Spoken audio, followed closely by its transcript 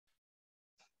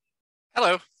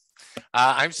Hello,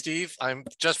 I'm Steve. I'm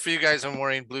just for you guys. I'm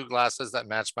wearing blue glasses that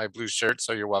match my blue shirt,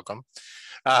 so you're welcome.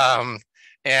 Um,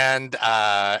 and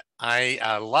I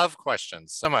love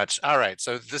questions so much. All right,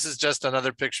 so this is just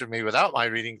another picture of me without my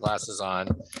reading glasses on.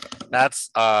 That's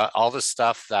all the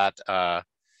stuff that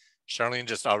Charlene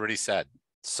just already said.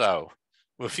 So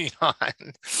moving on.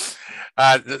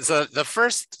 So the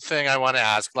first thing I want to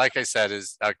ask, like I said,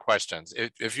 is questions.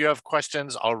 If you have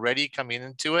questions already coming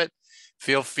into it,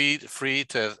 feel free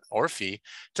to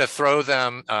throw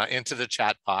them into the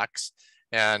chat box,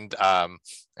 and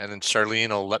then Charlene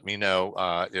will let me know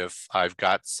if I've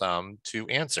got some to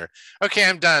answer. Okay,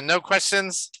 I'm done. No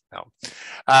questions? No.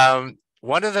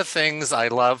 One of the things I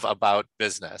love about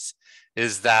business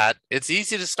is that it's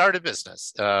easy to start a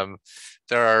business.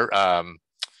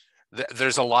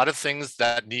 There's a lot of things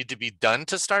that need to be done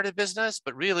to start a business,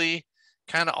 but really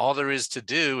kind of all there is to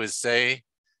do is say,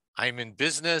 I'm in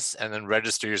business, and then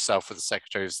register yourself with the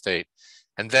Secretary of State,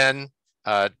 and then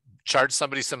charge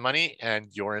somebody some money and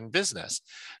you're in business.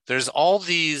 There's all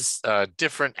these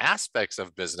different aspects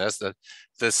of business, that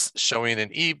this showing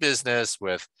an e-business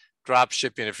with drop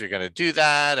shipping if you're going to do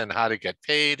that, and how to get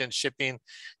paid and shipping.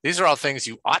 These are all things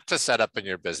you ought to set up in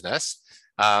your business.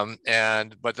 But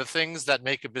the things that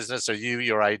make a business are you,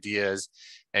 your ideas,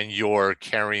 and you're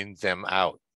carrying them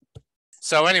out.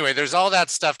 So anyway, there's all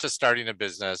that stuff to starting a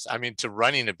business. I mean, to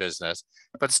running a business,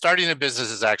 but starting a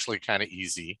business is actually kind of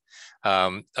easy,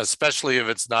 especially if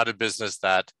it's not a business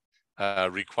that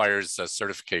requires a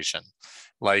certification.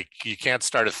 Like, you can't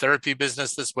start a therapy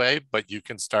business this way, but you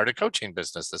can start a coaching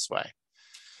business this way.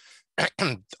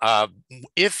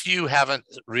 If you haven't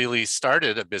really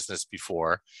started a business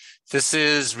before, this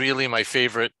is really my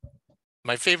favorite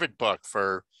book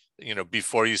for,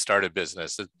 before you start a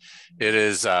business. It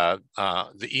is the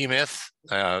E-Myth.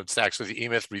 It's actually the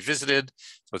E-Myth Revisited.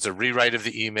 So it's a rewrite of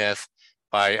the E-Myth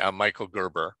by Michael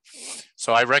Gerber.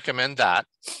 So I recommend that.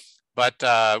 But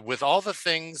with all the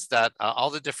things that, all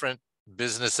the different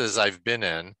businesses I've been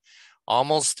in,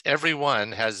 almost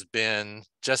everyone has been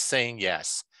just saying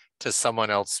yes to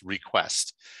someone else's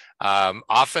request.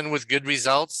 Often with good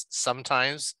results,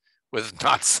 sometimes with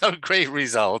not so great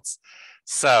results.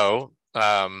 So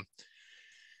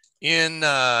in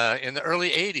the early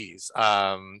 80s,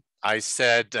 I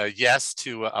said yes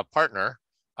to a partner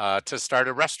to start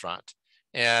a restaurant.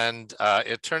 And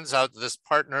it turns out this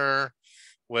partner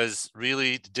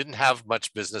didn't have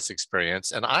much business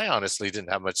experience. And I honestly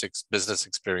didn't have much business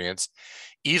experience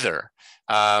either.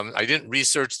 I didn't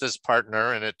research this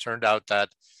partner, and it turned out that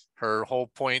her whole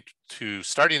point to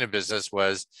starting a business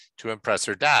was to impress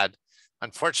her dad.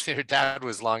 Unfortunately, her dad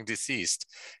was long deceased.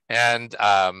 And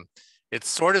it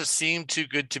sort of seemed too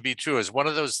good to be true. It's one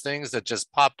of those things that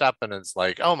just popped up, and it's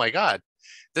like, oh my God,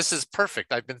 this is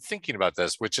perfect. I've been thinking about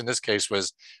this, which in this case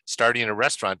was starting a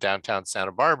restaurant downtown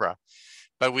Santa Barbara.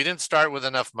 But we didn't start with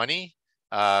enough money.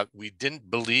 We didn't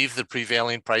believe the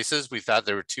prevailing prices. We thought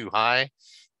they were too high.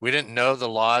 We didn't know the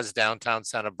laws downtown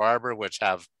Santa Barbara, which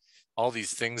have all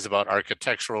these things about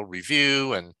architectural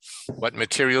review and what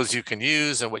materials you can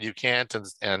use and what you can't.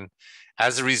 And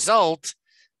as a result,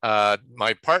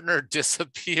 my partner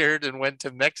disappeared and went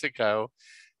to Mexico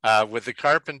with the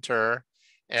carpenter,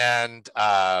 and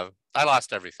I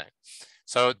lost everything.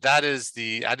 So that is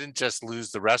I didn't just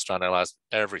lose the restaurant, I lost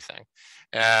everything.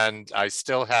 And I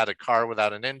still had a car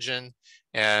without an engine,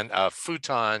 and a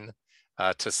futon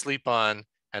to sleep on,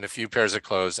 and a few pairs of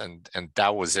clothes, and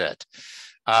that was it.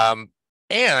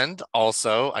 And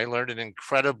also, I learned an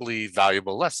incredibly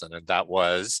valuable lesson, and that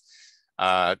was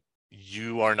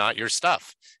you are not your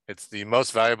stuff. It's the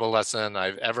most valuable lesson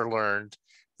I've ever learned,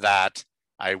 that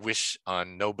I wish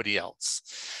on nobody else.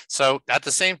 So at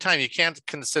the same time, you can't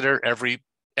consider every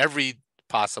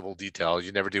possible detail.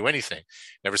 You never do anything.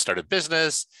 Never start a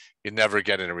business. You never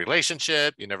get in a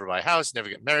relationship. You never buy a house. You never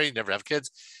get married. You never have kids.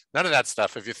 None of that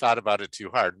stuff if you thought about it too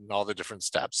hard, and all the different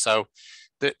steps. So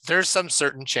there's some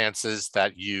certain chances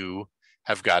that you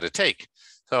have got to take.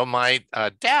 So my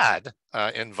dad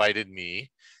invited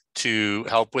me to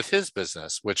help with his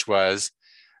business, which was,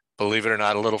 believe it or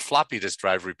not, a little floppy disk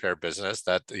drive repair business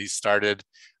that he started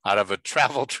out of a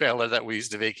travel trailer that we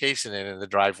used to vacation in the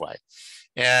driveway.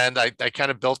 And I kind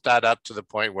of built that up to the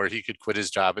point where he could quit his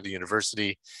job at the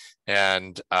university,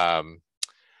 and I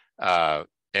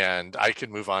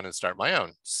could move on and start my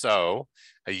own. So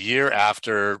a year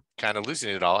after kind of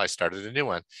losing it all, I started a new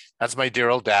one. That's my dear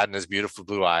old dad and his beautiful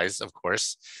blue eyes, of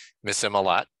course. Miss him a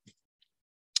lot.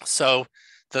 So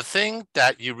the thing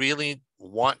that you really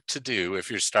want to do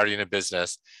if you're starting a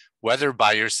business, whether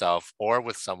by yourself or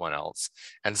with someone else,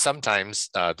 and sometimes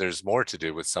there's more to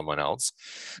do with someone else,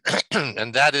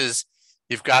 and that is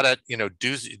you've got to,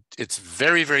 do, it's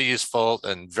very, very useful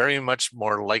and very much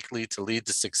more likely to lead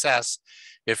to success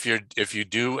if you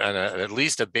do at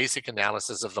least a basic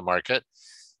analysis of the market.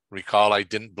 Recall, I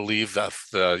didn't believe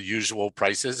the usual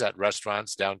prices at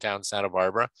restaurants downtown Santa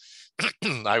Barbara.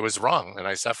 I was wrong, and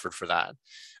I suffered for that.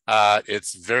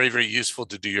 It's very, very useful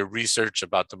to do your research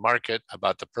about the market,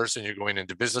 about the person you're going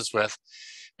into business with,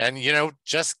 and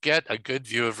just get a good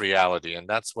view of reality. And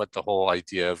that's what the whole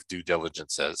idea of due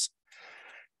diligence is.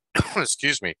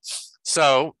 Excuse me.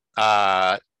 So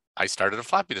I started a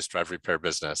floppy disk drive repair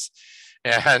business,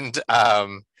 and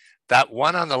that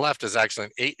one on the left is actually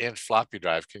an 8-inch floppy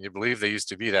drive. Can you believe they used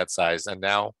to be that size? And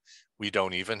now we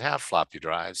don't even have floppy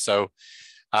drives. So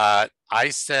I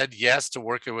said yes to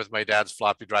working with my dad's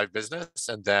floppy drive business.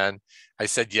 And then I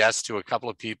said yes to a couple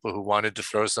of people who wanted to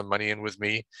throw some money in with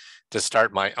me to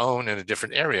start my own in a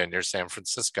different area near San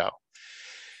Francisco.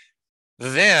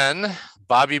 Then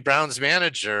Bobby Brown's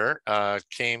manager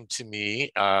came to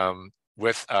me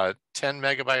with a 10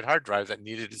 megabyte hard drive that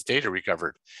needed its data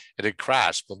recovered. It had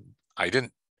crashed, but I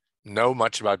didn't know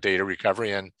much about data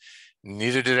recovery, and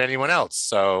neither did anyone else.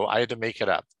 So I had to make it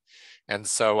up. And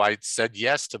so I said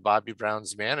yes to Bobby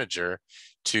Brown's manager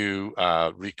to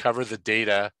recover the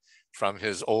data from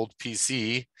his old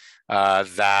PC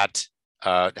that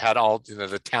had all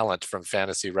the talent from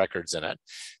Fantasy Records in it,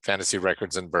 Fantasy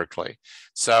Records in Berkeley.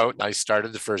 So I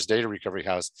started the first data recovery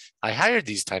house. I hired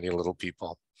these tiny little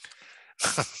people.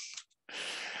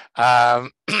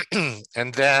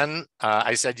 And then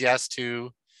I said yes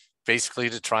to basically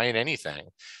to trying anything.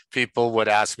 People would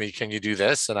ask me, can you do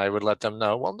this? And I would let them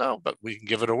know, well, no, but we can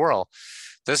give it a whirl.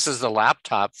 This is the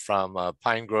laptop from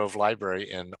Pine Grove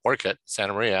Library in Orchid,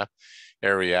 Santa Maria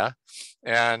area.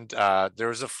 And there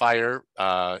was a fire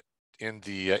in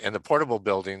the portable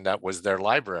building that was their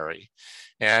library,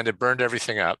 and it burned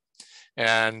everything up.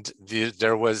 And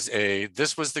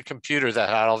this was the computer that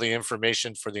had all the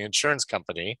information for the insurance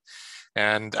company.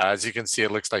 And as you can see,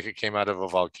 it looks like it came out of a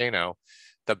volcano.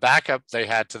 The backup they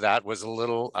had to that was a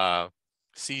little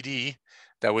CD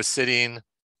that was sitting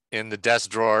in the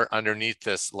desk drawer underneath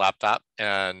this laptop.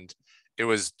 And it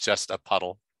was just a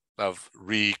puddle of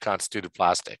reconstituted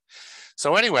plastic.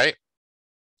 So anyway,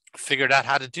 figured out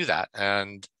how to do that.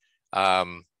 And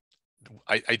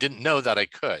I didn't know that I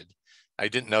could. I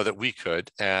didn't know that we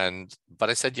could, but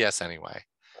I said yes anyway.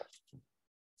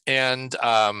 And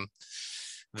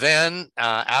then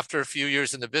after a few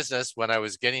years in the business, when I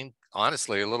was getting,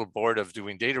 honestly, a little bored of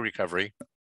doing data recovery,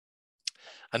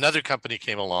 another company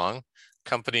came along,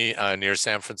 company near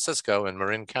San Francisco in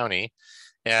Marin County,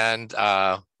 and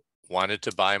wanted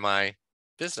to buy my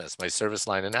business, my service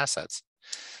line and assets.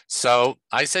 So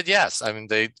I said yes. I mean,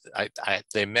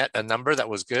 they met a number that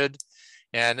was good.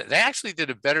 And they actually did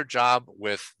a better job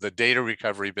with the data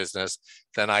recovery business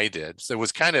than I did. So it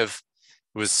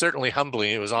was certainly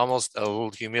humbling. It was almost a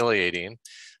little humiliating,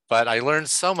 but I learned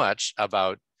so much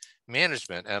about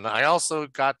management. And I also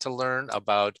got to learn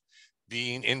about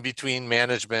being in between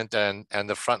management and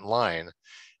the front line.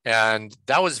 And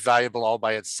that was valuable all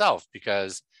by itself,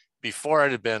 because before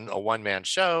it had been a one-man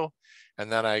show,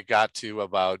 and then I got to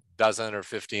about a dozen or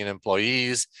 15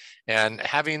 employees, and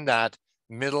having that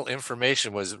middle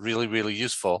information was really, really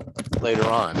useful later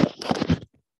on.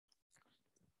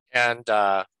 And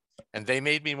they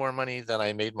made me more money than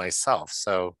I made myself.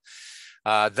 So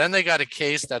then they got a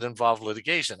case that involved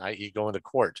litigation, i.e. going to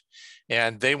court.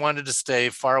 And they wanted to stay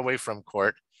far away from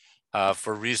court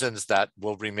for reasons that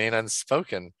will remain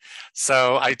unspoken.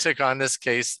 So I took on this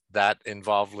case that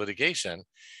involved litigation.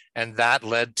 And that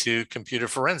led to computer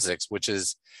forensics, which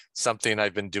is something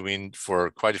I've been doing for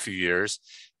quite a few years,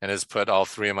 and has put all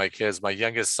three of my kids. My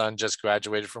youngest son just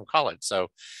graduated from college. So,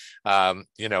 I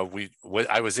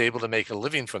was able to make a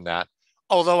living from that.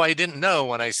 Although I didn't know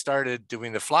when I started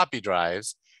doing the floppy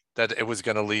drives that it was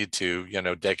going to lead to,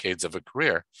 decades of a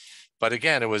career. But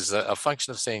again, it was a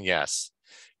function of saying yes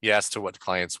to what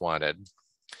clients wanted.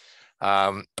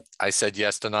 I said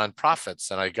yes to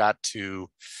nonprofits, and I got to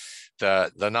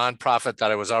the nonprofit that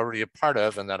I was already a part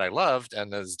of and that I loved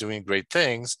and was doing great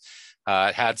things,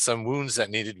 had some wounds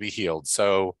that needed to be healed.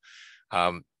 So,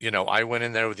 I went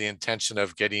in there with the intention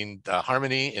of getting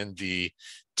harmony in the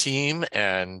team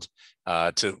and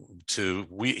to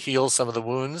heal some of the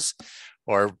wounds,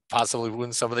 or possibly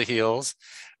wound some of the heels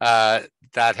that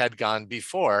had gone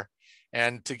before,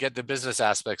 and to get the business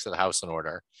aspects of the house in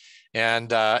order.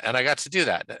 And I got to do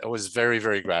that. It was very,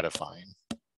 very gratifying.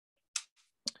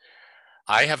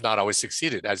 I have not always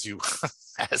succeeded, as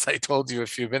I told you a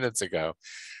few minutes ago.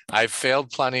 I've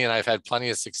failed plenty, and I've had plenty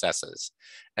of successes.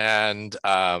 And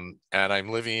I'm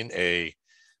living a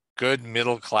good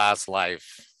middle-class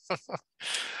life.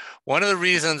 One of the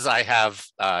reasons I have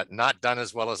not done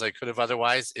as well as I could have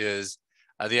otherwise is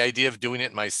the idea of doing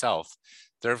it myself.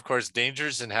 There are, of course,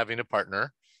 dangers in having a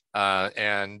partner,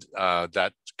 and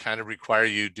that kind of require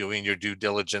you doing your due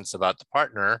diligence about the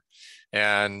partner,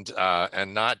 and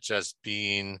not just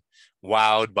being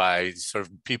wowed by sort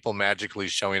of people magically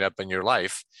showing up in your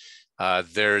life.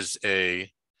 There's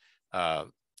a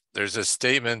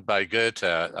statement by Goethe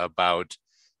about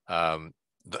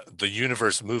the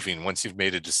universe moving once you've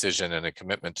made a decision and a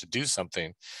commitment to do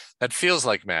something that feels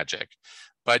like magic.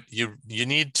 But you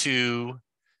need to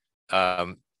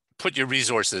put your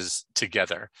resources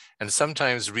together. And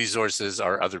sometimes resources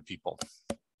are other people.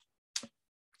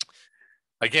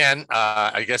 Again,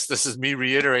 I guess this is me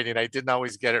reiterating, I didn't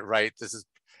always get it right. This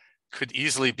could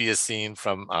easily be a scene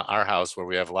from our house where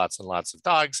we have lots and lots of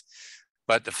dogs.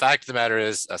 But the fact of the matter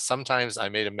is, sometimes I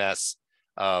made a mess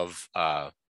of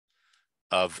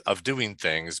doing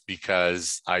things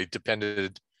because I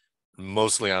depended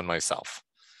mostly on myself.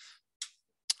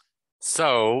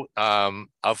 So,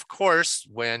 of course,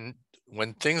 when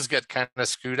things get kind of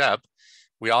screwed up,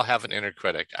 we all have an inner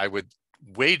critic. I would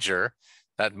wager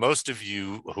that most of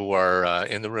you who are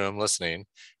in the room listening,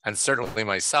 and certainly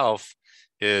myself,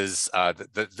 is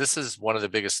that this is one of the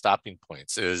biggest stopping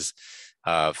points, is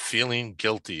feeling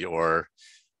guilty or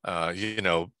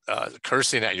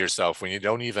cursing at yourself when you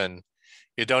don't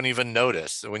even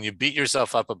notice. When you beat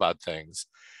yourself up about things,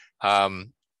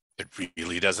 it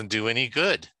really doesn't do any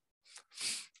good.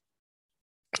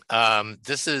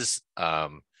 This is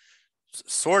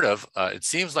sort of, it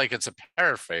seems like it's a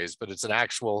paraphrase, but it's an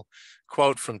actual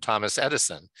quote from Thomas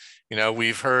Edison.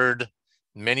 We've heard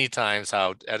many times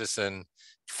how Edison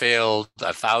failed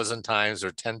 1,000 times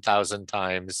or 10,000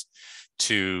 times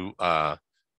to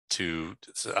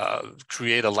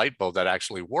create a light bulb that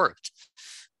actually worked.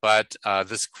 But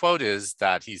this quote is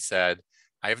that he said,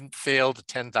 "I haven't failed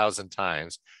 10,000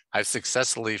 times. I've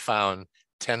successfully found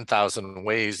 10,000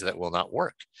 ways that will not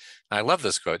work." And I love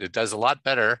this quote. It does a lot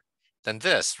better than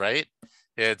this, right?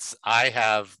 It's, I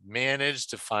have managed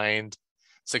to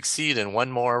succeed in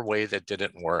one more way that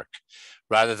didn't work,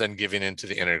 rather than giving in to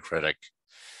the inner critic.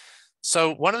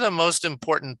 So one of the most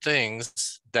important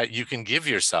things that you can give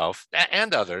yourself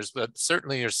and others, but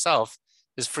certainly yourself,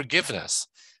 is forgiveness.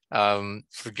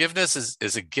 Forgiveness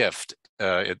is a gift.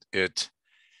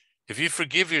 If you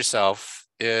forgive yourself,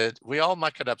 we all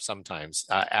muck it up sometimes,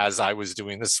 as I was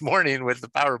doing this morning with the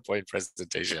PowerPoint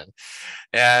presentation.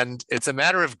 And it's a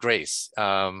matter of grace.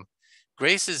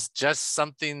 Grace is just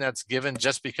something that's given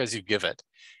just because you give it.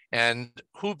 And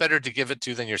who better to give it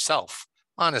to than yourself?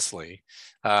 Honestly,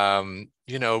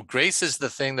 grace is the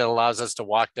thing that allows us to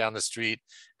walk down the street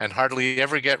and hardly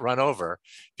ever get run over,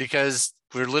 because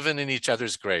we're living in each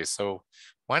other's grace. So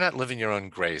why not live in your own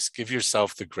grace? Give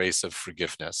yourself the grace of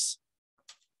forgiveness.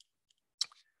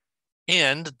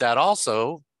 And that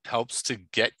also helps to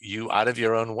get you out of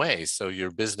your own way, so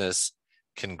your business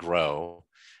can grow.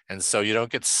 And so you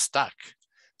don't get stuck.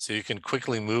 So you can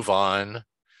quickly move on.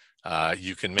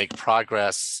 You can make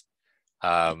progress.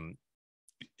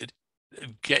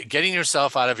 Getting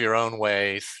yourself out of your own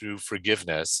way through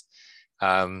forgiveness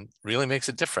really makes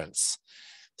a difference.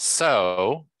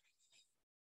 So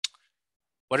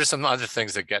what are some other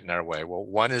things that get in our way? Well,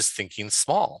 one is thinking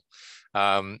small.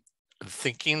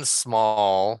 Thinking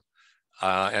small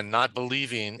and not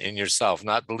believing in yourself,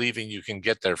 not believing you can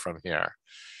get there from here.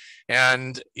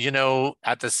 And,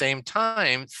 at the same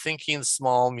time, thinking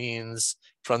small means,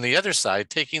 from the other side,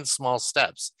 taking small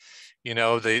steps.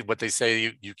 What they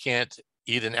say, you can't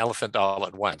eat an elephant all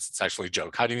at once. It's actually a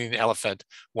joke. How do you eat an elephant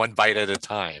one bite at a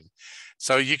time?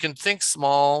 So you can think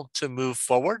small to move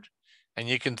forward, and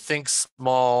you can think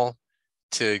small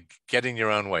to get in your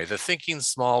own way. The thinking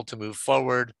small to move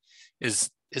forward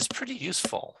is pretty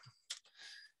useful.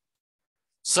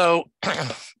 So,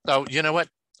 oh, you know what?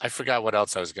 I forgot what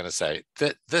else I was going to say.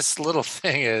 This little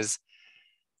thing is,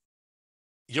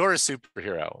 you're a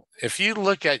superhero. If you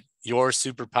look at your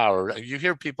superpower, you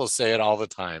hear people say it all the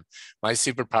time. My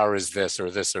superpower is this or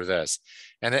this or this.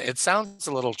 And it sounds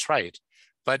a little trite,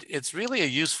 but it's really a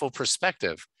useful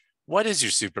perspective. What is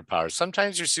your superpower?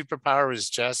 Sometimes your superpower is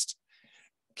just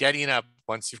getting up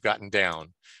once you've gotten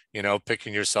down,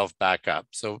 picking yourself back up.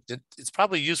 So it's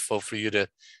probably useful for you to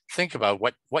think about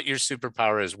what your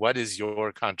superpower is. What is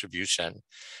your contribution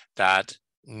that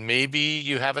maybe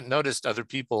you haven't noticed other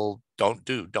people don't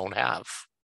have?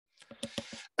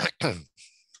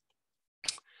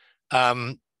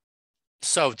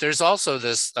 So there's also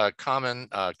this common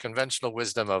conventional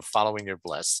wisdom of following your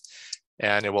bliss,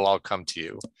 and it will all come to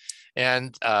you.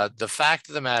 And the fact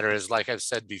of the matter is, like I've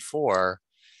said before,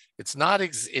 it's not,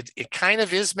 it kind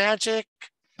of is magic,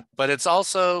 but it's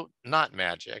also not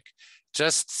magic.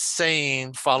 Just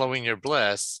saying, following your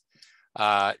bliss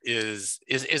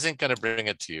isn't going to bring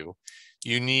it to you.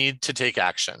 You need to take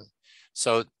action.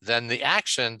 So then the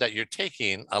action that you're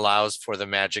taking allows for the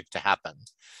magic to happen.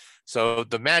 So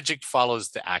the magic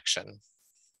follows the action.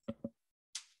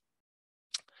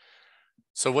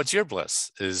 So what's your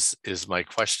bliss is my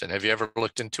question. Have you ever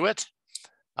looked into it?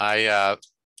 I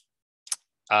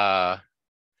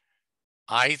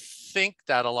think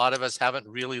that a lot of us haven't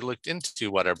really looked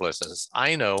into what our bliss is.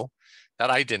 I know that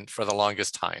I didn't for the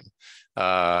longest time.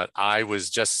 I was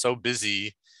just so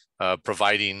busy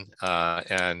providing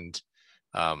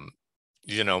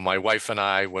you know, my wife and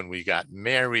I, when we got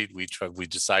married, we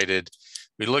decided,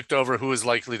 we looked over who was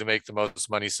likely to make the most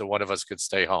money so one of us could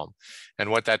stay home. And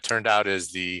what that turned out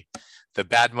is the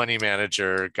bad money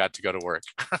manager got to go to work.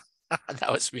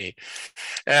 That was me.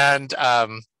 And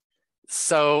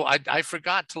so I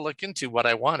forgot to look into what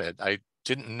I wanted. I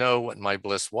didn't know what my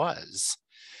bliss was.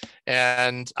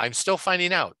 And I'm still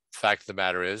finding out. Fact of the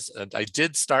matter is, and I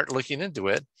did start looking into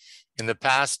it in the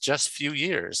past just few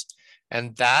years.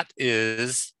 And that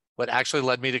is what actually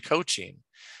led me to coaching.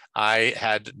 I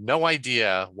had no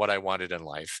idea what I wanted in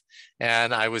life.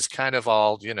 And I was kind of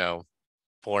all, you know,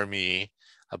 poor me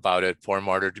about it, poor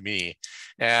martyred me.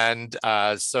 And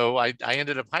so I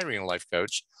ended up hiring a life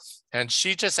coach. And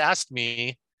she just asked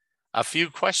me a few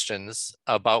questions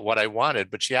about what I wanted,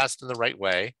 but she asked in the right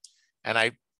way. And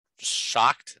I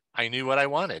shocked, I knew what I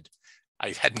wanted.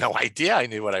 I had no idea I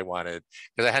knew what I wanted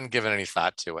because I hadn't given any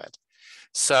thought to it.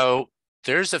 So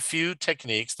there's a few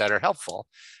techniques that are helpful.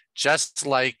 Just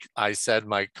like I said,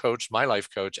 my coach, my life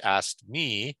coach asked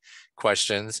me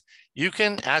questions, you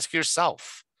can ask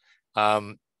yourself.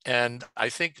 And I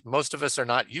think most of us are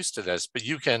not used to this, but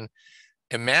you can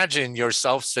imagine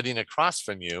yourself sitting across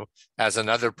from you as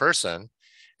another person,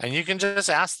 and you can just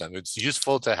ask them. It's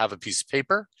useful to have a piece of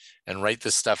paper and write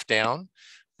this stuff down.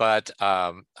 But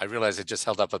I realize I just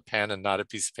held up a pen and not a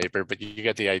piece of paper, but you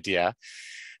get the idea.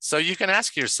 So you can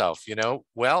ask yourself, you know,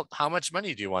 well, how much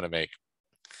money do you want to make?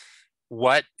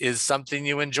 What is something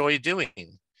you enjoy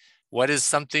doing? What is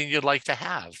something you'd like to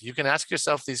have? You can ask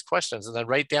yourself these questions and then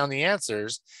write down the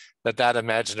answers that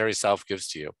imaginary self gives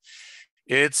to you.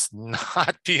 It's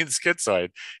not being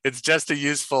schizoid. It's just a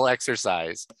useful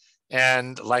exercise.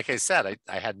 And like I said,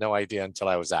 I had no idea until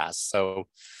I was asked. So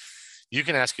you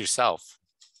can ask yourself.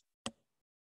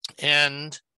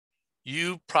 And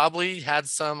you probably had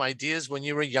some ideas when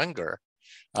you were younger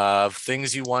of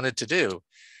things you wanted to do.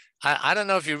 I don't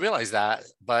know if you realize that,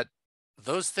 but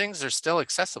those things are still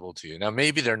accessible to you. Now,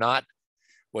 maybe they're not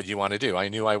what you want to do. I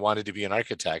knew I wanted to be an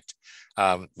architect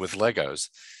with Legos.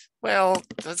 Well,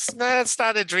 that's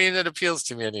not a dream that appeals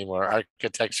to me anymore.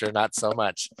 Architecture, not so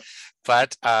much.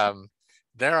 But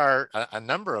there are a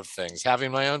number of things.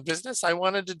 Having my own business, I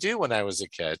wanted to do when I was a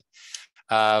kid.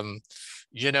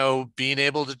 You know, being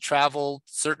able to travel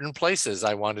certain places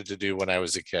I wanted to do when I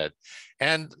was a kid.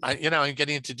 And, you know, I'm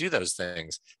getting to do those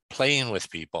things. Playing with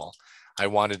people I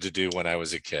wanted to do when I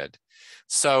was a kid.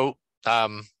 So,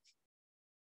 again,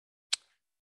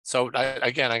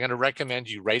 I'm going to recommend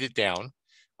you write it down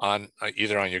on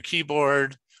either on your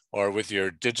keyboard or with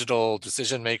your digital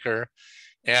decision maker,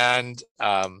 and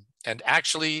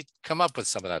actually come up with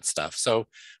some of that stuff. So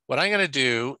what I'm going to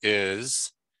do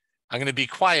is I'm going to be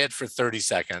quiet for 30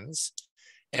 seconds,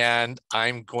 and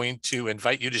I'm going to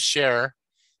invite you to share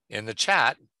in the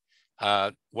chat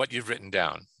what you've written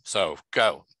down. So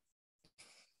go.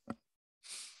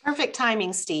 Perfect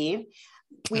timing, Steve.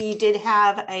 We did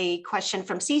have a question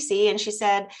from Cece, and she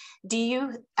said, do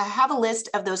you have a list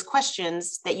of those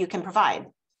questions that you can provide?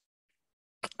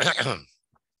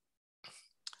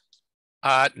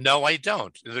 No, I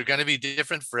don't. They're going to be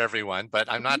different for everyone, but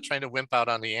I'm not trying to wimp out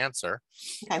on the answer.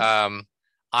 Okay.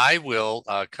 I will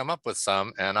come up with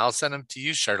some, and I'll send them to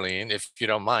you, Charlene, if you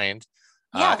don't mind.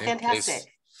 Yeah,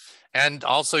 fantastic. And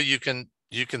also you can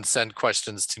send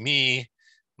questions to me.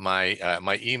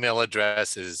 My email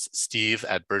address is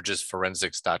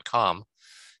steve@burgessforensics.com.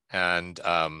 And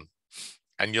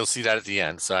you'll see that at the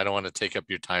end. So I don't want to take up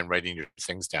your time writing your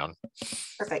things down.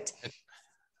 Perfect.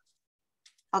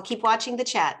 I'll keep watching the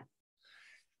chat.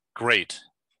 Great.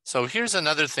 So here's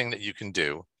another thing that you can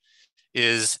do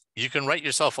is you can write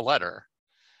yourself a letter.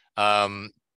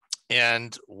 And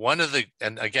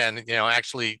again, you know,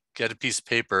 actually get a piece of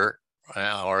paper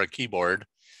or a keyboard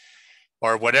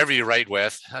or whatever you write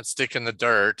with, stick in the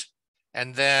dirt,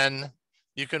 and then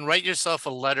you can write yourself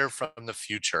a letter from the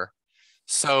future.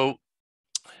 So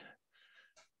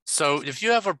So if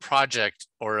you have a project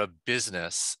or a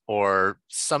business or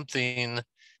something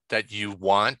that you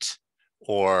want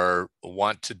or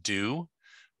want to do,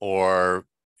 or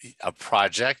a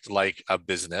project like a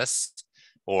business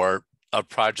or a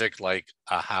project like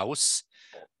a house,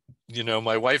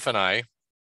 my wife and I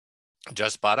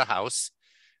just bought a house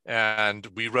and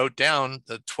we wrote down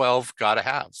the 12 gotta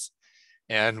haves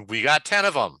and we got 10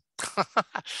 of them.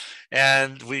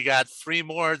 And we got 3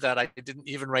 more that I didn't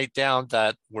even write down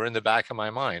that were in the back of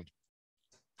my mind.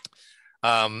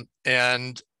 Um,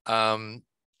 and um,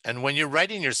 and when you're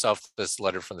writing yourself this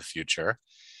letter from the future,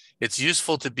 it's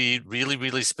useful to be really,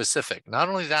 really specific. Not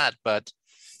only that, but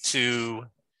to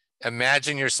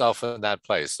imagine yourself in that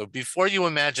place. So before you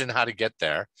imagine how to get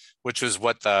there, which was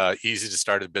what the Easy to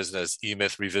Start a Business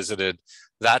E-Myth Revisited,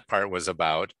 that part was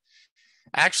about,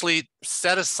 actually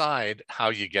set aside how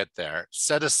you get there.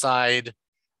 Set aside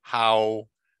how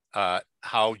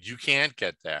you can't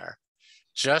get there.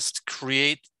 Just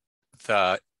create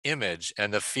the image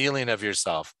and the feeling of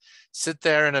yourself. Sit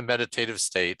there in a meditative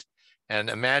state and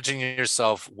imagine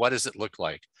yourself. What does it look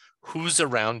like? Who's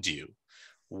around you?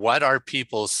 What are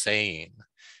people saying?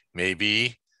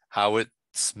 Maybe how it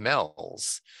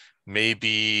smells.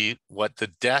 Maybe what the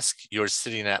desk you're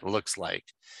sitting at looks like.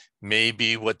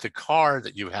 Maybe what the car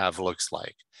that you have looks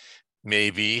like.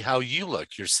 Maybe how you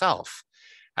look yourself.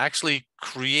 Actually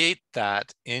create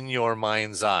that in your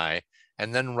mind's eye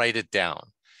and then write it down.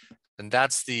 And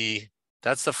that's the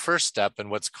first step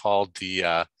in what's called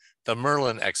the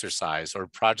Merlin exercise, or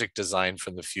project design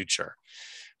from the future.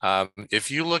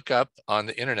 If you look up on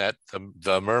the internet,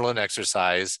 the Merlin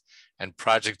exercise and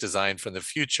project design from the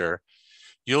future,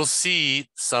 you'll see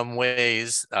some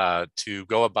ways to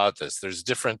go about this. There's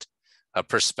different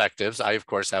perspectives. I, of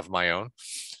course, have my own.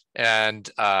 And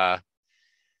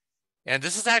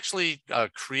this is actually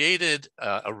created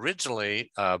originally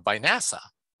by NASA.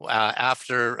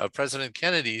 After President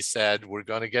Kennedy said, we're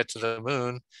going to get to the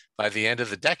moon by the end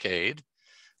of the decade,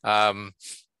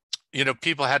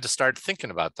 people had to start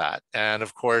thinking about that. And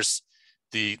of course,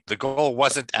 the goal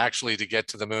wasn't actually to get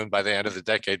to the moon by the end of the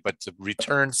decade, but to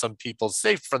return some people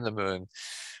safe from the moon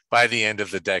by the end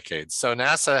of the decade. So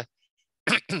NASA,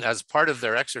 as part of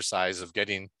their exercise of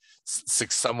getting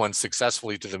someone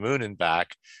successfully to the moon and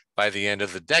back by the end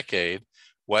of the decade,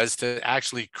 was to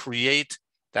actually create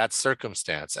that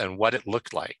circumstance and what it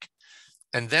looked like,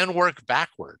 and then work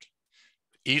backward,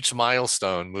 each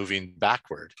milestone moving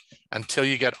backward until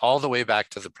you get all the way back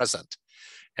to the present.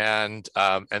 And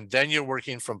then you're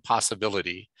working from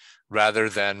possibility rather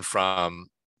than from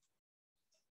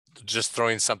just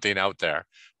throwing something out there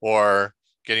or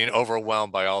getting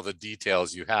overwhelmed by all the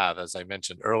details you have, as I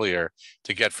mentioned earlier,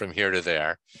 to get from here to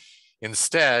there.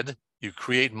 Instead, you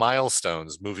create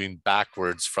milestones moving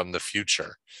backwards from the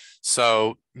future.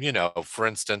 So, for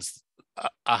instance,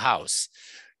 a house,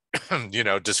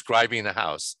 describing a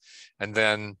house, and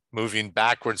then moving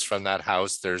backwards from that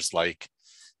house, there's like,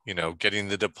 getting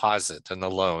the deposit and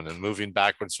the loan, and moving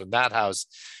backwards from that house,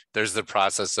 there's the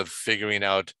process of figuring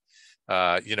out,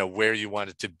 where you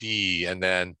want it to be, and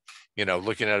then,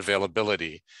 looking at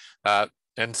availability.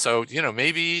 And so,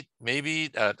 maybe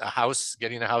a house,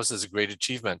 getting a house is a great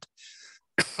achievement.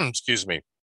 Excuse me.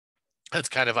 That's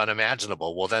kind of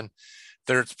unimaginable. Well, then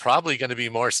there's probably going to be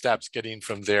more steps getting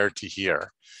from there to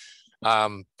here.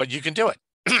 But you can do it.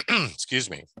 Excuse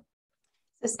me.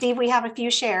 So Steve, we have a few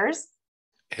shares.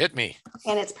 Hit me.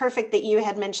 And it's perfect that you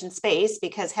had mentioned space,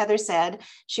 because Heather said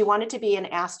she wanted to be an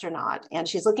astronaut and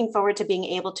she's looking forward to being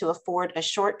able to afford a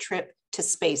short trip to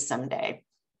space someday.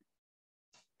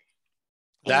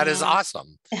 That is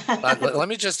awesome. Let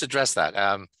me just address that.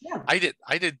 Yeah.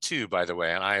 I did too, by the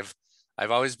way, and I've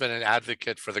always been an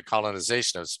advocate for the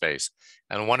colonization of space.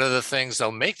 And one of the things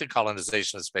that'll make the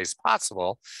colonization of space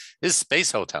possible is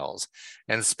space hotels.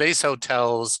 And space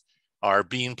hotels are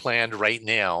being planned right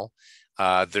now.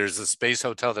 There's a space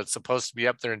hotel that's supposed to be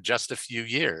up there in just a few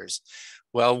years.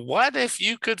 Well, what if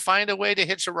you could find a way to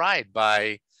hitch a ride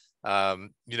by,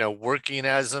 working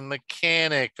as a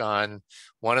mechanic on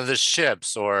one of the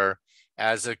ships, or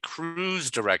as a cruise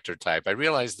director type? I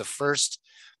realized the first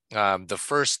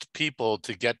people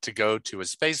to get to go to a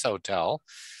space hotel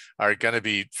are going to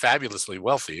be fabulously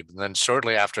wealthy. And then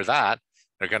shortly after that,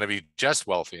 they're going to be just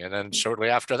wealthy. And then shortly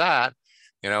after that,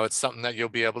 it's something that you'll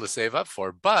be able to save up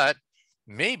for. But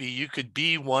maybe you could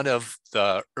be one of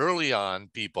the early on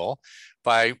people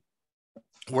by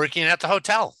working at the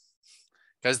hotel,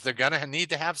 because they're going to need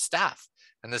to have staff,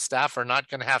 and the staff are not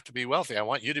going to have to be wealthy. I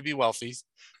want you to be wealthy.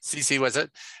 CC, was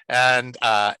it? And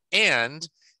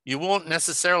you won't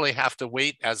necessarily have to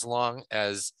wait as long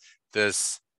as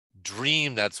this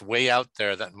dream that's way out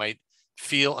there that might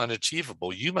feel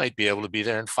unachievable, you might be able to be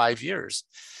there in 5 years,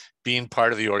 being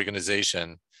part of the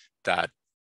organization that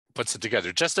puts it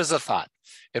together. Just as a thought,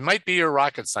 it might be your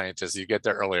rocket scientist. You get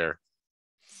there earlier.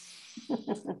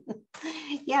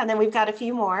 Yeah, and then we've got a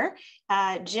few more.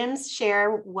 Jim's share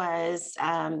was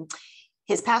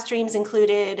his past dreams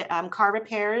included car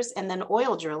repairs and then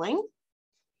oil drilling.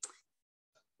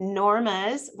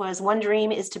 Norma's was one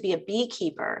dream is to be a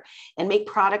beekeeper and make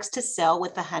products to sell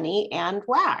with the honey and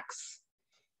wax.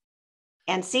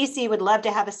 And Cece would love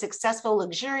to have a successful,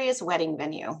 luxurious wedding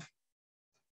venue.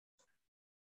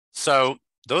 So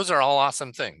those are all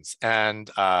awesome things. And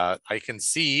I can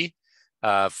see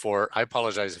I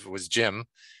apologize if it was Jim,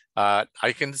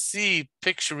 I can see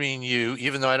picturing you,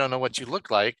 even though I don't know what you look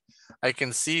like, I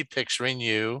can see picturing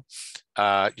you,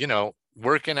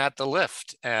 working at the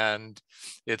lift. And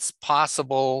it's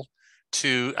possible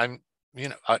to,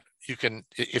 you can,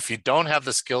 if you don't have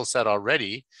the skill set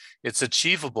already, it's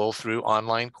achievable through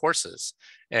online courses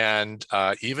and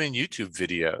even YouTube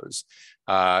videos.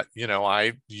 I'm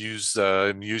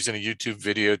using a YouTube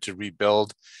video to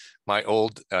rebuild my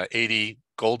old 80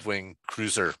 Goldwing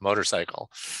cruiser motorcycle.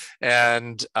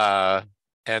 And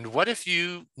what if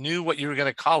you knew what you were going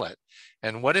to call it?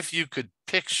 And what if you could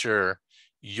picture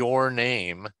your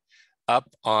name up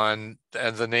on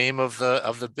the name of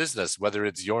the business, whether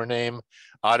it's your name,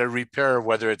 auto repair,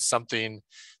 whether it's something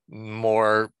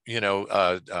more,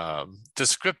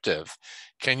 descriptive?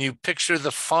 Can you picture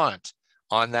the font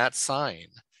on that sign,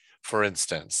 for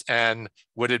instance? And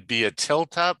would it be a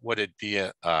tilt up? Would it be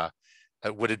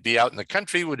would it be out in the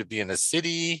country? Would it be in a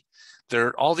city? There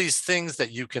are all these things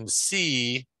that you can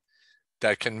see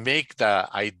that can make the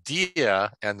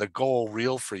idea and the goal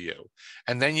real for you.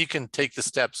 And then you can take the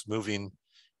steps moving,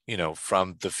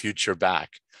 from the future back.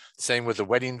 Same with the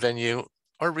wedding venue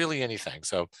or really anything.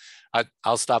 So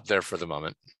I'll stop there for the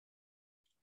moment.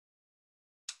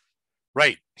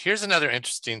 Right, here's another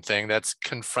interesting thing that's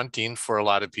confronting for a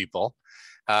lot of people.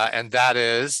 And that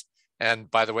is,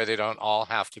 and by the way, they don't all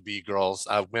have to be girls,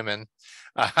 women.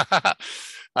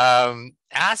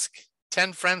 Ask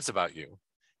 10 friends about you.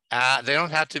 They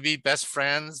don't have to be best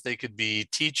friends. They could be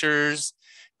teachers.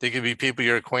 They could be people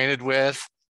you're acquainted with,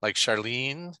 like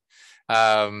Charlene,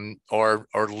 or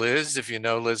Liz, if you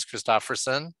know Liz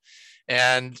Christofferson.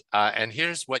 And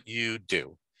here's what you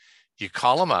do. You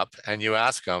call them up and you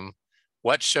ask them,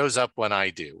 what shows up when I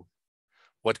do?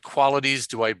 What qualities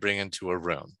do I bring into a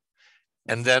room?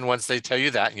 And then once they tell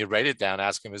you that and you write it down,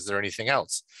 ask them, is there anything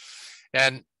else?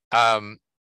 And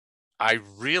I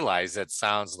realize that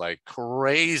sounds like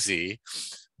crazy,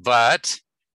 but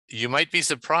you might be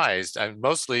surprised. And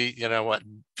mostly, this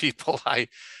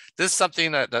is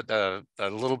something that a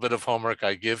little bit of homework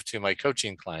I give to my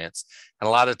coaching clients. And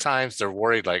a lot of times they're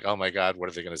worried like, oh my God, what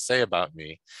are they going to say about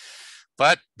me?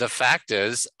 But the fact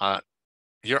is,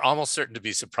 you're almost certain to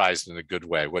be surprised in a good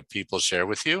way what people share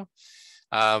with you.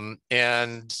 And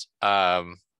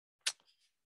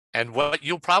what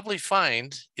you'll probably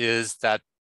find is that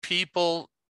people,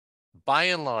 by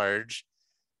and large,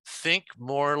 think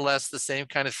more or less the same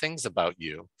kind of things about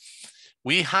you.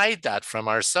 We hide that from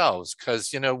ourselves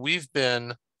because, we've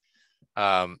been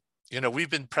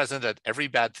present at every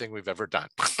bad thing we've ever done,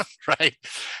 right?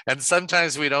 And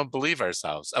sometimes we don't believe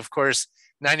ourselves. Of course,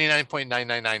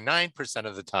 99.9999%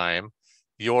 of the time,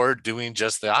 you're doing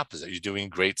just the opposite. You're doing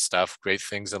great stuff, great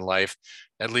things in life,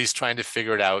 at least trying to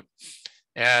figure it out.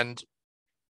 And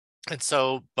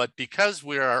so, but because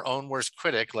we're our own worst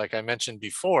critic, like I mentioned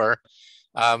before,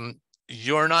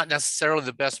 you're not necessarily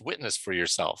the best witness for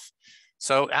yourself.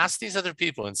 So ask these other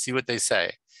people and see what they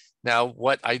say. Now,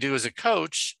 what I do as a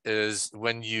coach is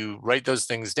when you write those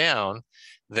things down,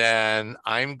 then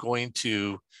I'm going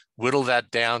to whittle that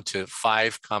down to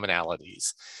 5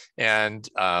 commonalities. And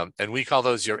we call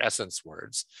those your essence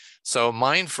words. So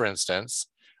mine, for instance,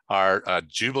 are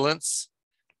jubilance,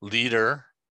 leader,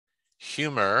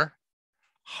 humor,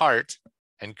 heart,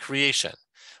 and creation.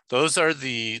 Those are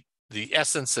the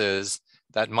essences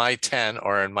that my 10,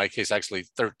 or in my case, actually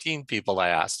 13 people I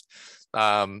asked,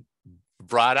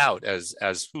 brought out as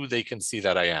who they can see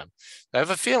that I am. I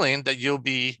have a feeling that you'll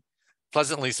be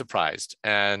pleasantly surprised.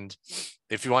 And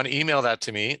if you want to email that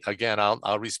to me, again,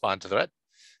 I'll respond to it.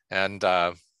 And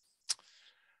I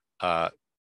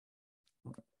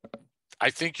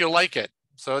think you'll like it.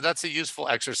 So that's a useful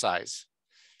exercise.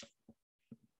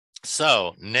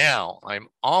 So now I'm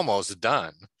almost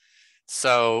done.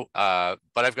 So, but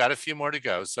I've got a few more to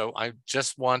go. So I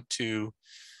just want to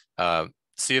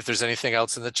see if there's anything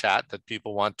else in the chat that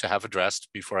people want to have addressed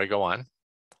before I go on.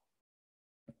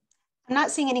 I'm not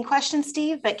seeing any questions,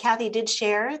 Steve, but Kathy did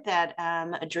share that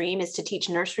a dream is to teach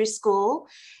nursery school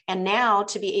and now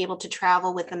to be able to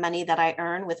travel with the money that I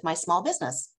earn with my small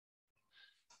business.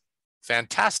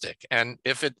 Fantastic. And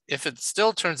if it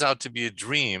still turns out to be a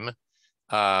dream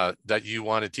that you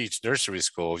want to teach nursery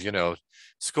school, you know,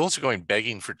 schools are going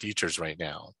begging for teachers right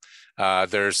now.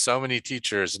 There's so many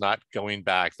teachers not going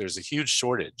back. There's a huge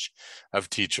shortage of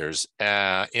teachers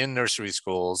in nursery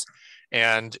schools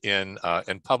and in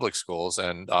public schools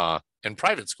and in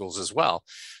private schools as well.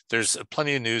 There's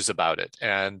plenty of news about it,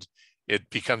 and it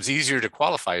becomes easier to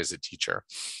qualify as a teacher.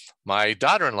 My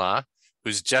daughter-in-law,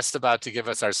 who's just about to give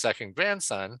us our second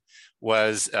grandson,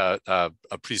 was a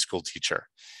preschool teacher.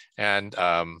 And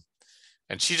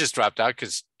she just dropped out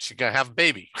because she's gonna have a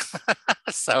baby.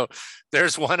 So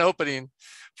there's one opening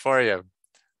for you.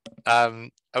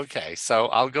 Okay, so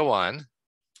I'll go on.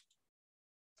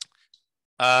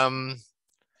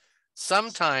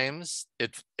 Sometimes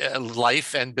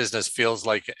life and business feels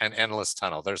like an endless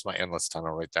tunnel. There's my endless tunnel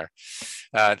right there.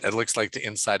 It looks like the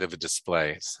inside of a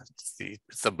display. It's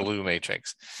the blue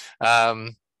matrix.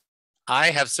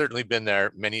 I have certainly been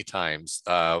there many times,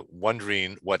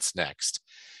 wondering what's next.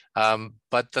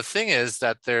 But the thing is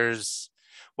that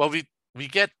we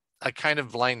get a kind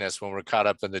of blindness when we're caught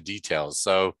up in the details.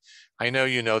 So I know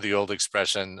you know the old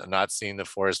expression, not seeing the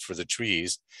forest for the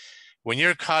trees. When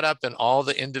you're caught up in all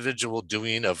the individual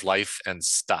doing of life and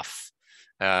stuff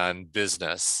and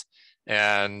business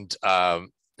and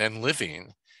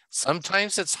living,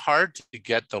 sometimes it's hard to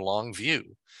get the long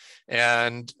view.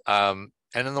 And in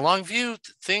the long view,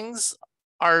 things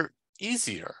are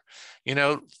easier. You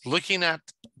know, looking at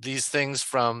these things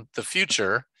from the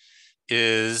future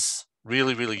is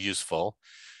really, really useful.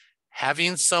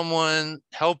 Having someone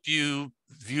help you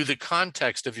view the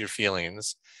context of your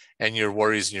feelings and your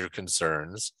worries and your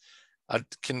concerns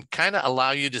can kind of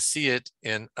allow you to see it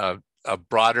in a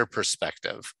broader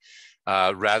perspective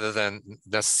rather than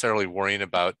necessarily worrying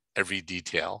about every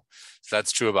detail. So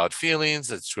that's true about feelings,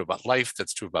 that's true about life,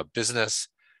 that's true about business.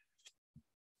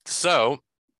 So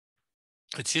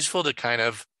it's useful to kind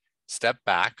of step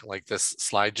back, like this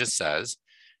slide just says,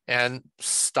 and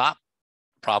stop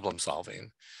problem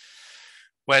solving.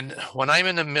 When I'm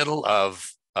in the middle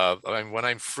of when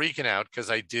I'm freaking out, because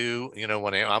I do, you know,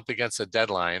 when I'm up against a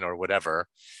deadline or whatever,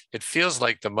 it feels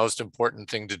like the most important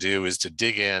thing to do is to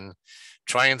dig in,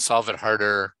 try and solve it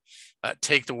harder,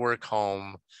 take the work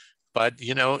home. But,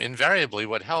 you know, invariably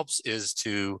what helps is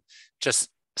to just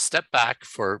step back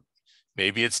for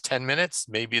maybe it's 10 minutes,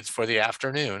 maybe it's for the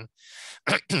afternoon,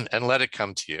 and let it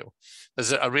come to you.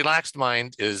 Because a relaxed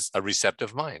mind is a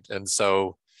receptive mind. And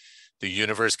so the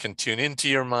universe can tune into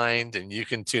your mind and you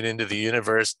can tune into the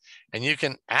universe and you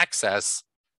can access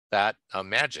that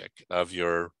magic of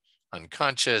your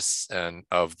unconscious and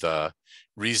of the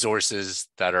resources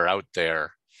that are out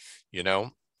there. You know,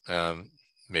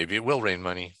 maybe it will rain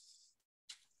money.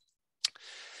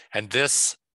 And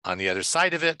this, on the other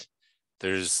side of it,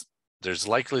 there's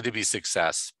likely to be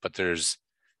success, but there's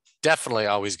definitely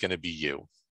always going to be you.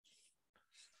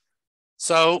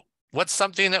 So what's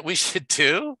something that we should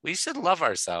do? We should love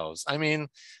ourselves. I mean,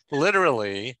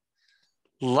 literally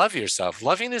love yourself.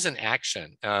 Loving is an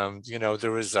action. You know,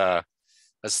 there was a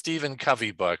Stephen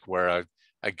Covey book where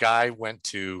a guy went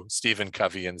to Stephen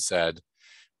Covey and said,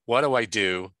 what do I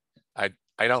do? I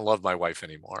don't love my wife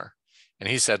anymore. And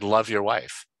he said, love your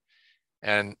wife.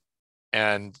 And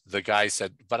the guy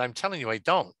said, but I'm telling you, I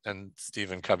don't. And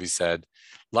Stephen Covey said,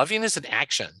 loving is an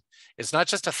action. It's not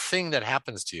just a thing that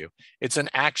happens to you. It's an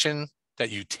action that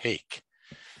you take.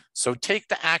 So take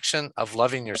the action of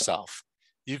loving yourself.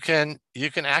 You can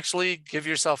actually give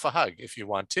yourself a hug if you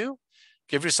want to.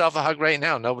 Give yourself a hug right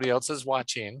now. Nobody else is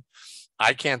watching.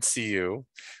 I can't see you.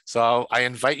 So I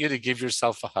invite you to give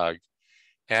yourself a hug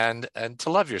and to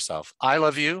love yourself. I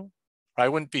love you, or I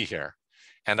wouldn't be here.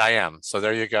 And I am. So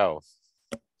there you go.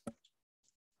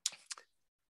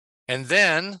 And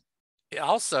then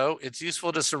also, it's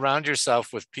useful to surround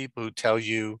yourself with people who tell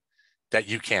you that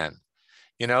you can.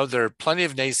 You know, there are plenty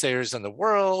of naysayers in the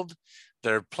world.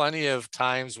 There are plenty of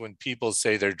times when people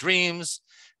say their dreams,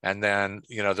 and then,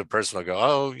 you know, the person will go,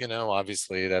 oh, you know,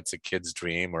 obviously that's a kid's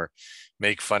dream, or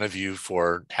make fun of you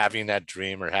for having that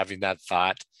dream or having that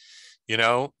thought. You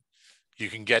know, you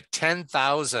can get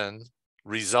 10,000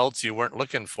 results you weren't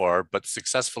looking for, but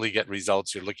successfully get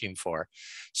results you're looking for.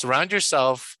 Surround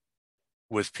yourself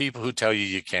with people who tell you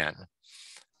you can.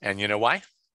 And you know why?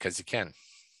 Because you can.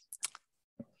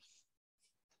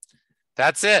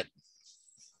 That's it.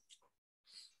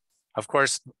 Of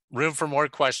course, room for more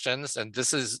questions. And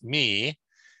this is me.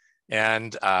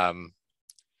 And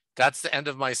that's the end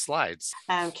of my slides.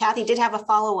 Kathy did have a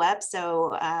follow-up.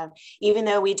 So even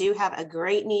though we do have a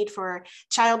great need for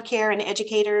childcare and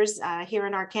educators here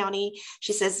in our county,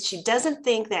 she says she doesn't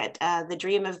think that the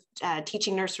dream of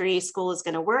teaching nursery school is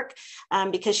going to work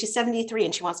because she's 73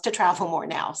 and she wants to travel more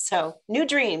now. So new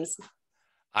dreams.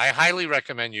 I highly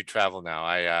recommend you travel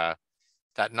now.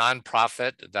 That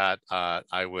nonprofit that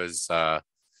I was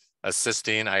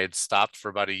assisting, I had stopped for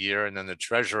about a year, and then the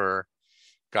treasurer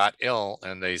got ill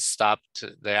and they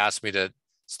asked me to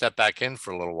step back in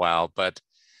for a little while, but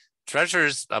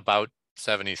treasurer's about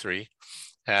 73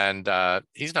 and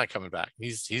he's not coming back.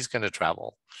 He's going to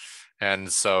travel. And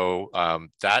so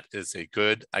that is a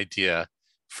good idea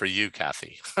for you,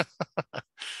 Kathy.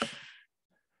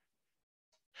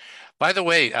 By the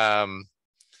way,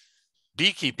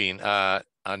 beekeeping,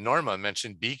 Norma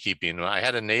mentioned beekeeping. I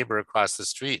had a neighbor across the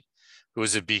street who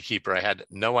was a beekeeper. I had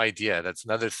no idea. That's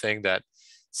another thing that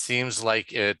seems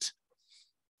like it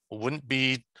wouldn't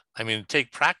be, I mean,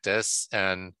 take practice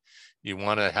and you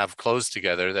want to have clothes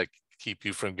together that keep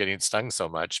you from getting stung so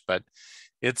much, but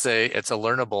it's a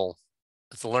learnable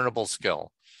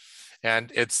skill, and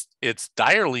it's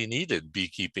direly needed,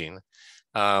 beekeeping.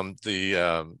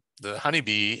 The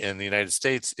honeybee in the United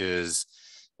States has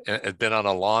been on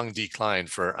a long decline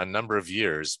for a number of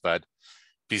years, but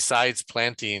besides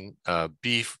planting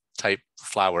bee type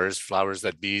flowers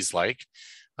that bees like,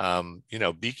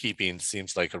 beekeeping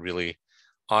seems like a really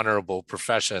honorable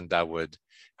profession that would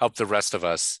help the rest of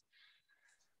us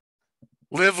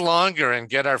live longer and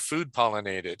get our food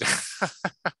pollinated.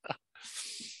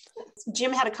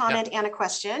 Jim had a comment and a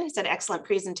question. He said, excellent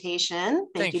presentation.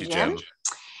 Thank you, Jim. Jim.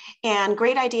 And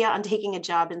great idea on taking a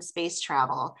job in space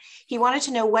travel. He wanted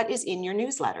to know what is in your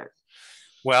newsletter.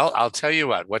 Well, I'll tell you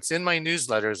what's in my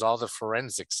newsletter is all the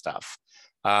forensic stuff.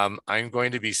 I'm going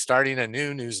to be starting a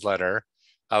new newsletter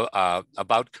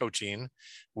about coaching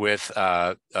with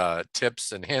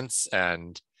tips and hints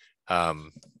and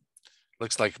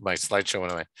looks like my slideshow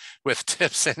went away, with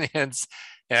tips and hints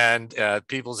and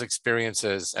people's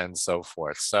experiences and so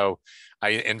forth. So I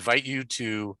invite you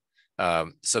to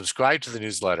subscribe to the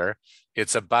newsletter.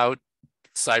 It's about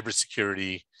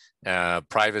cybersecurity,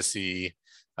 privacy,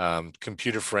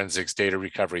 computer forensics, data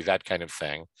recovery, that kind of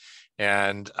thing.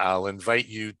 And I'll invite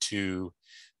you to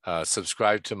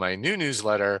subscribe to my new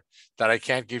newsletter that I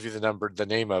can't give you the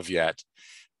name of yet,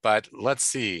 but let's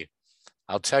see.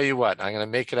 I'll tell you what, I'm going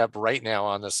to make it up right now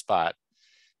on the spot.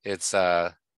 It's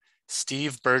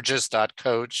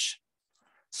steveburgess.coach/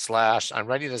 I'm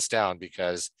writing this down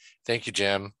because, thank you,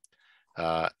 Jim.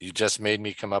 You just made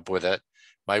me come up with it.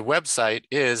 My website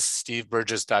is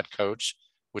steveburgess.coach,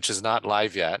 which is not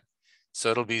live yet.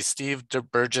 So it'll be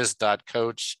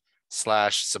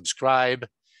steveburgess.coach/subscribe.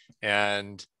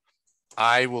 And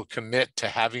I will commit to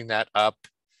having that up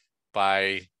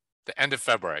by the end of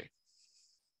February.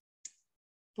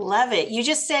 Love it. You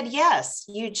just said yes.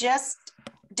 You just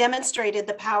demonstrated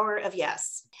the power of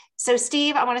yes. So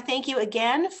Steve, I want to thank you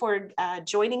again for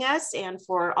joining us and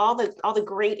for all the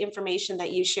great information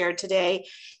that you shared today.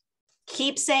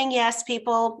 Keep saying yes,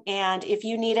 people. And if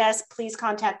you need us, please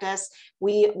contact us.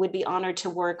 We would be honored to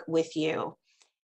work with you.